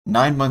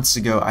9 months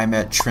ago, I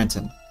met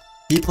Trenton.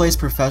 He plays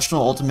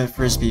professional ultimate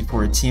frisbee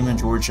for a team in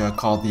Georgia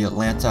called the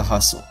Atlanta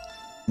Hustle.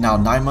 Now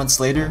 9 months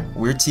later,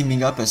 we're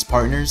teaming up as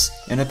partners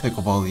in a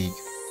pickleball league.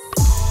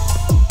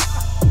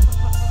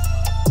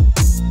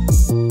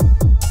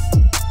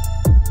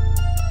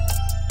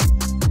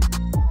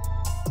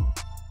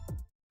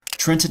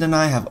 Trenton and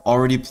I have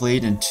already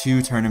played in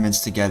 2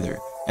 tournaments together,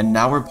 and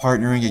now we're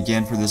partnering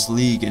again for this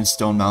league in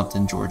Stone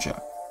Mountain, Georgia.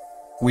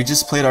 We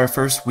just played our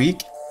first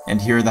week,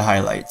 and here are the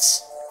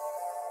highlights.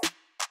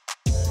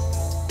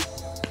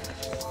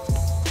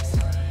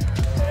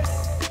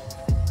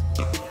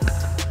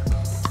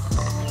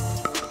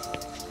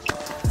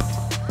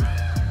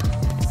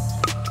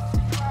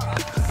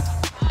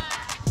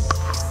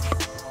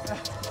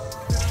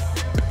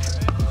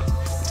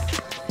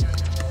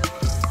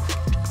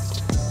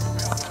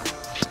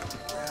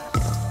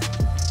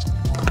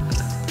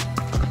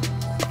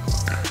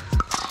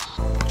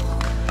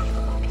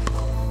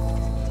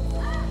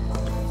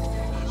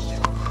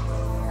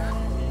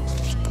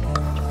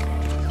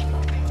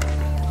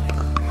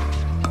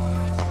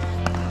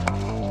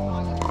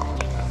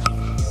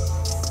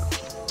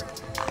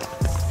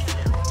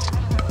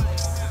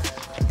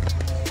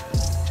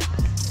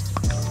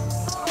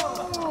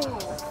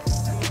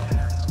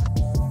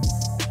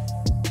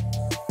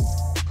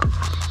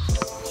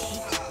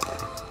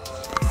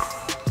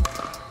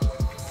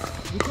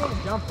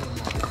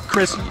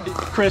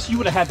 Chris, you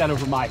would have had that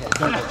over my head.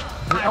 Don't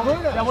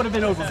worry. That would have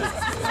been over me.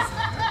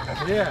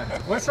 Yeah.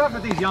 What's up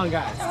with these young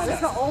guys? This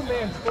is an old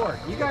man sport.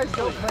 You guys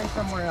go play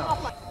somewhere else.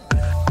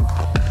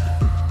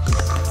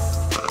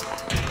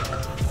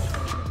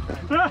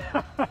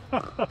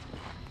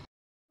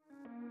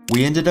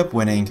 We ended up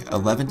winning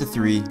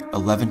 11-3,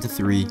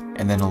 11-3,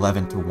 and then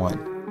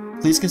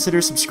 11-1. Please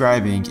consider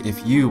subscribing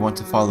if you want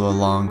to follow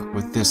along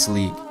with this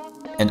league.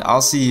 And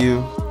I'll see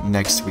you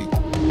next week.